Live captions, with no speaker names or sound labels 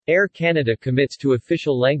Air Canada commits to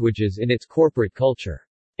official languages in its corporate culture.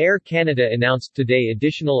 Air Canada announced today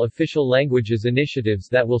additional official languages initiatives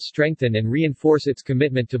that will strengthen and reinforce its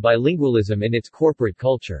commitment to bilingualism in its corporate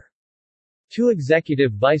culture. Two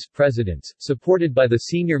executive vice presidents, supported by the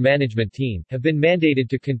senior management team, have been mandated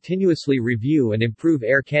to continuously review and improve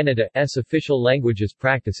Air Canada's official languages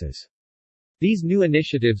practices. These new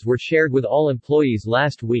initiatives were shared with all employees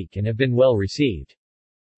last week and have been well received.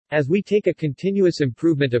 As we take a continuous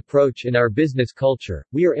improvement approach in our business culture,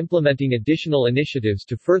 we are implementing additional initiatives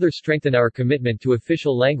to further strengthen our commitment to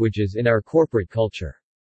official languages in our corporate culture.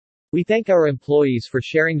 We thank our employees for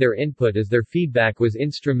sharing their input as their feedback was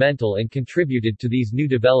instrumental and contributed to these new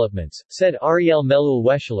developments, said Ariel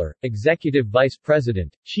Melul-Weschler, Executive Vice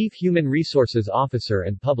President, Chief Human Resources Officer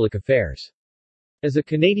and Public Affairs. As a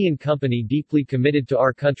Canadian company deeply committed to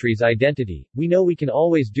our country's identity, we know we can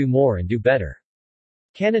always do more and do better.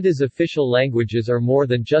 Canada's official languages are more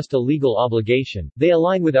than just a legal obligation, they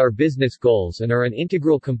align with our business goals and are an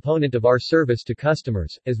integral component of our service to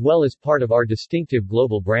customers, as well as part of our distinctive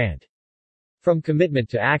global brand. From commitment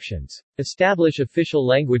to actions. Establish Official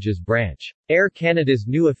Languages Branch. Air Canada's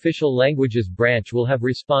new Official Languages Branch will have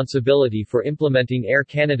responsibility for implementing Air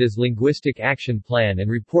Canada's Linguistic Action Plan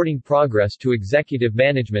and reporting progress to executive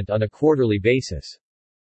management on a quarterly basis.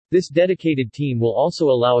 This dedicated team will also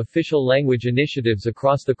allow official language initiatives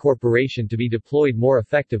across the corporation to be deployed more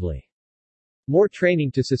effectively. More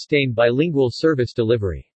training to sustain bilingual service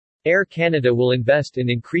delivery. Air Canada will invest in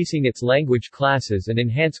increasing its language classes and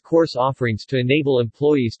enhance course offerings to enable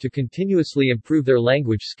employees to continuously improve their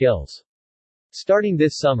language skills. Starting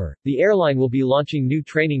this summer, the airline will be launching new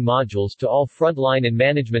training modules to all frontline and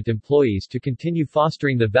management employees to continue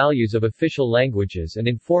fostering the values of official languages and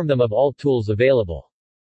inform them of all tools available.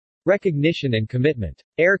 Recognition and commitment.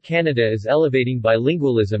 Air Canada is elevating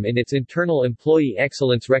bilingualism in its internal employee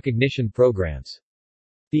excellence recognition programs.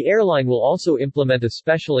 The airline will also implement a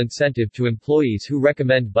special incentive to employees who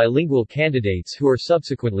recommend bilingual candidates who are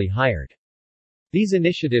subsequently hired. These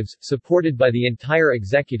initiatives, supported by the entire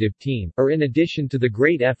executive team, are in addition to the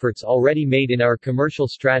great efforts already made in our commercial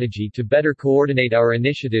strategy to better coordinate our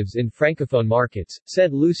initiatives in Francophone markets,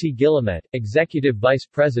 said Lucy Guillemette, Executive Vice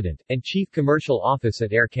President, and Chief Commercial Office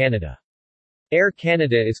at Air Canada. Air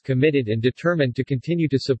Canada is committed and determined to continue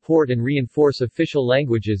to support and reinforce official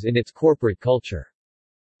languages in its corporate culture.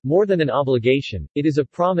 More than an obligation, it is a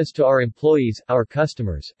promise to our employees, our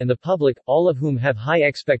customers, and the public, all of whom have high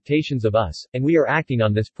expectations of us, and we are acting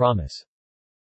on this promise.